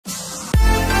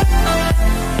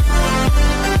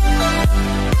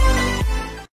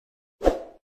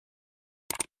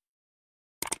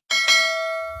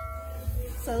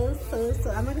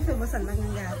I'm going to feel what's on.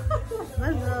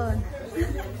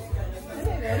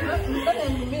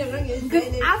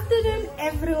 Good afternoon,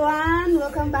 everyone.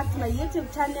 Welcome back to my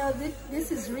YouTube channel.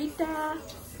 This is Rita,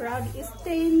 proud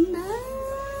Eastern.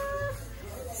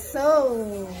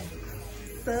 So,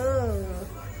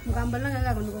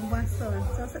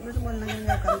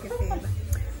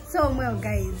 well,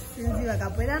 guys,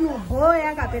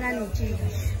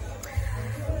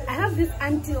 I have this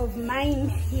auntie of mine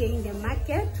here in the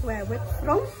market where I work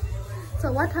from.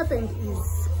 So what happened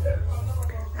is,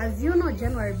 as you know,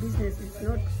 January business is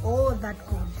not all that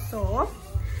good. So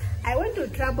I went to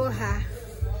trouble her.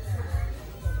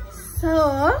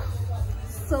 So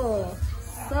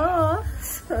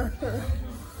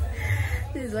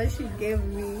this is what she gave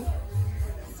me.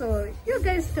 So you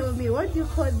guys tell me, what do you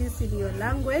call this in your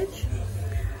language?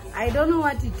 I don't know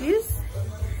what it is.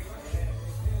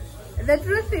 The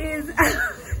truth is,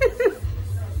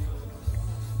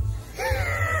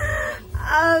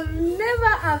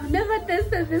 I've never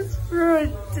tasted this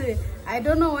fruit. I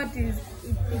don't know what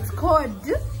it's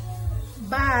called,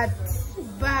 but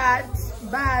I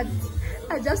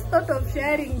just thought of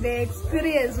sharing the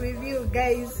experience with you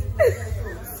guys.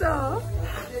 So,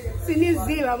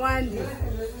 siniziva mandi.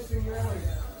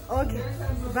 Okay,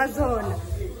 Vazona.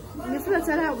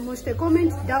 Must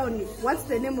comment down what's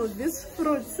the name of this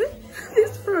fruit.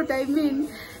 This fruit, I mean,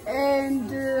 and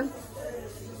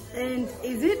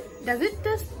does it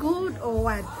taste good or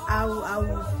what?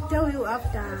 I'll tell you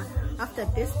after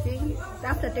tasting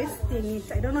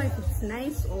it. I don't know if it's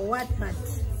nice or what, but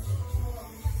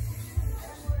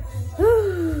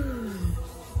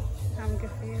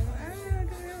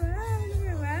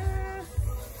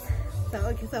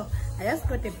so I just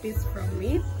got a piece from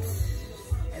it.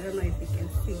 I don't know if you can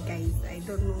see, guys. I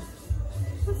don't know.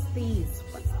 What's this?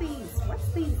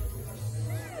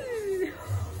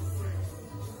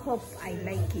 Hope I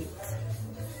like it.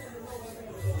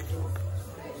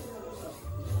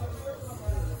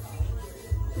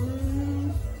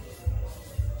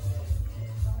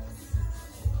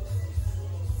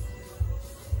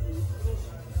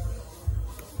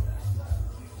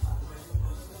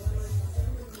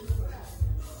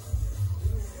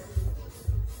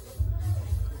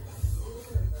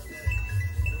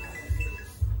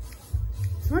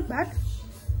 Not bad.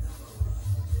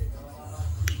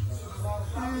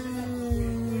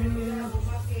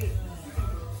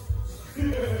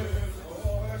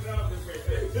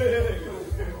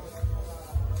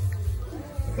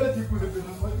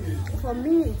 For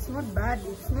me, it's not bad.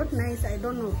 It's not nice. I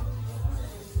don't know.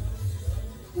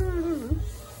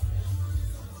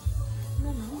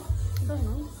 Don't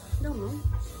know.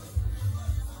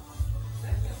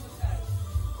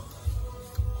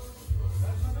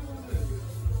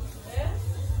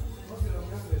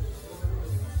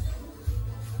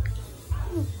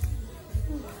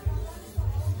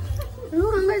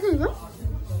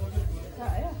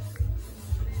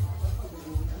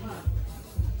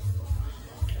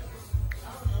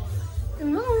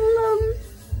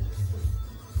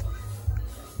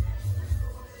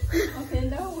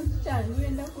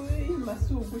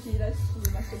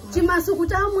 Chimasuku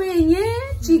cha mwenye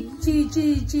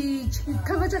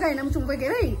kava chakaina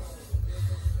mchumvekere.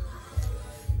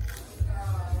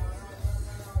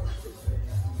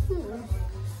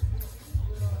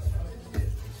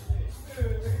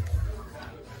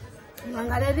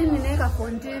 Mangaredi mineka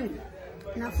fontini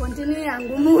na fontini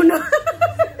yangu muno.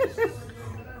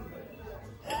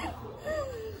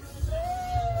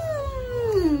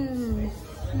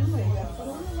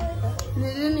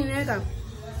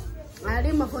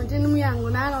 Ali mafontini muyangu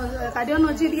nano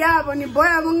kadiono chidi hapo ni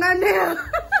boya mungane.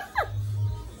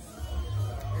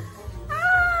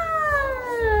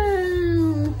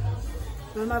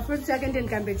 Mama fruit second in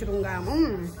can be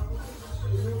chungamo.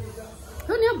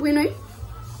 Don't you bueno?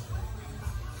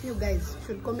 You guys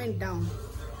should comment down.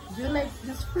 Do you like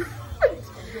this fruit?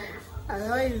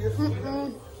 Otherwise,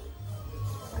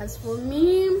 as for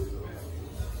me,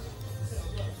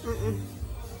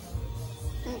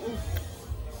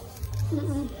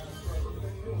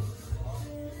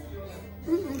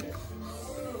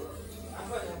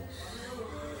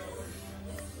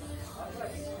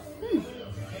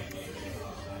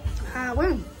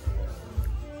 well,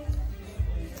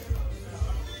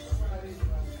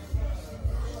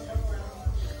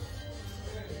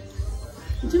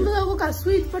 chimbuka kuka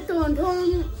sweet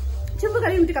patondo chimbuka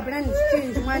limti kapena ni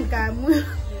change mwanka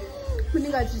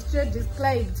muninga straight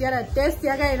describe tiara test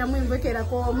yakaenda muimvekera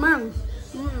koma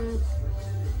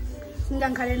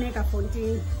singankale neka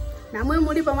fonti namwe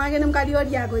muri pamake nemukadi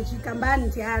odi yako chikambani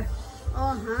tiara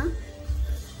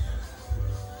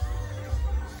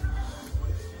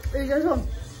It's just home.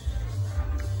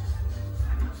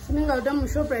 Singa utamu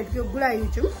Shoprite kyogula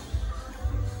icho.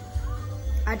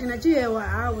 Ati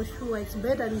nachiyewa awo sure it's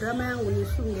better ndrama yangu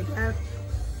nisunge ta.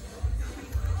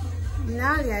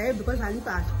 Nali aye because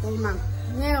hanipa koma.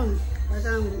 Nyeo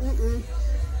wasangu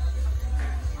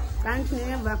Can't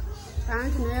never.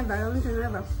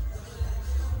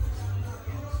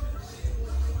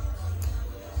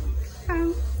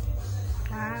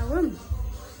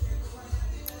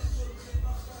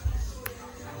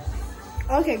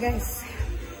 Okay guys,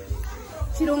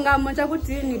 chilungamo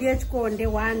chakuti niliye chikonde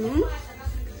wanu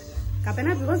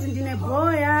kapena because ndine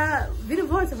boya vili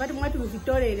vose vati mwati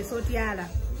mvitorere soti yala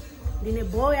ndine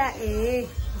boya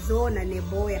zona ne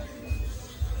boya.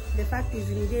 The fact is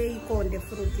niliye ikonde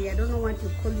fruity. I don't know what you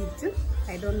call it.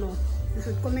 I don't know. You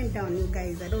should comment down, you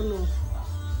guys. I don't know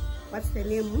what's the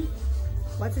name,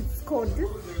 what it's called.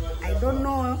 I don't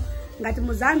know. Ngati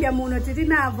mu Zambia muno tiri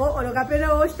navo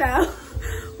olokapena osta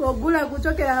ogula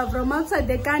kuchokera from outside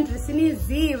the country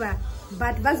siniziva,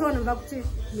 but vazona vakuti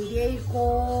niliye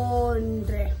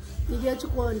ikonde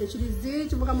chilizi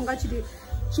chimboka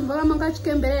manga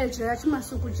chikembere chira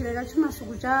chimasuku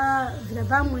cha vila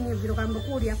vamwenye vilo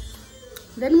kambokulya.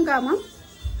 Then mkama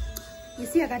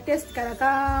isi akatest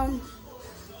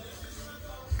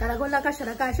karakola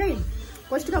kasharakasha ini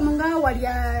koshtika munga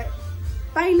walia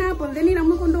pineapple then ina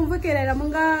mukondo mvekerera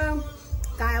munga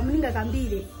kaya muninga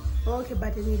kambile. Okay,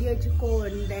 but niliye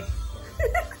chikonde.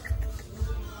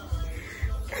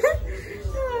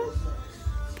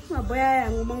 Maboya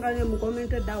yangu mangale mu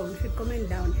comment down. Should comment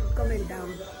down.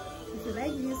 If you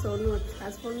like this or not.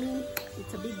 As for me,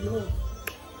 it's a big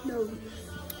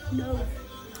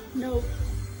no.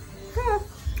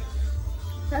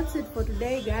 That's it for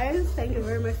today, guys. Thank you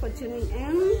very much for tuning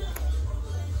in.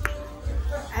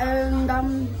 And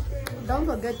don't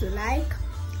forget to like,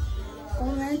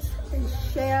 comment, and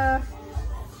share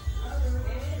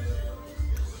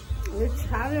which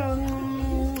channel.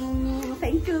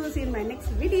 Thank you. See you in my next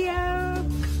video.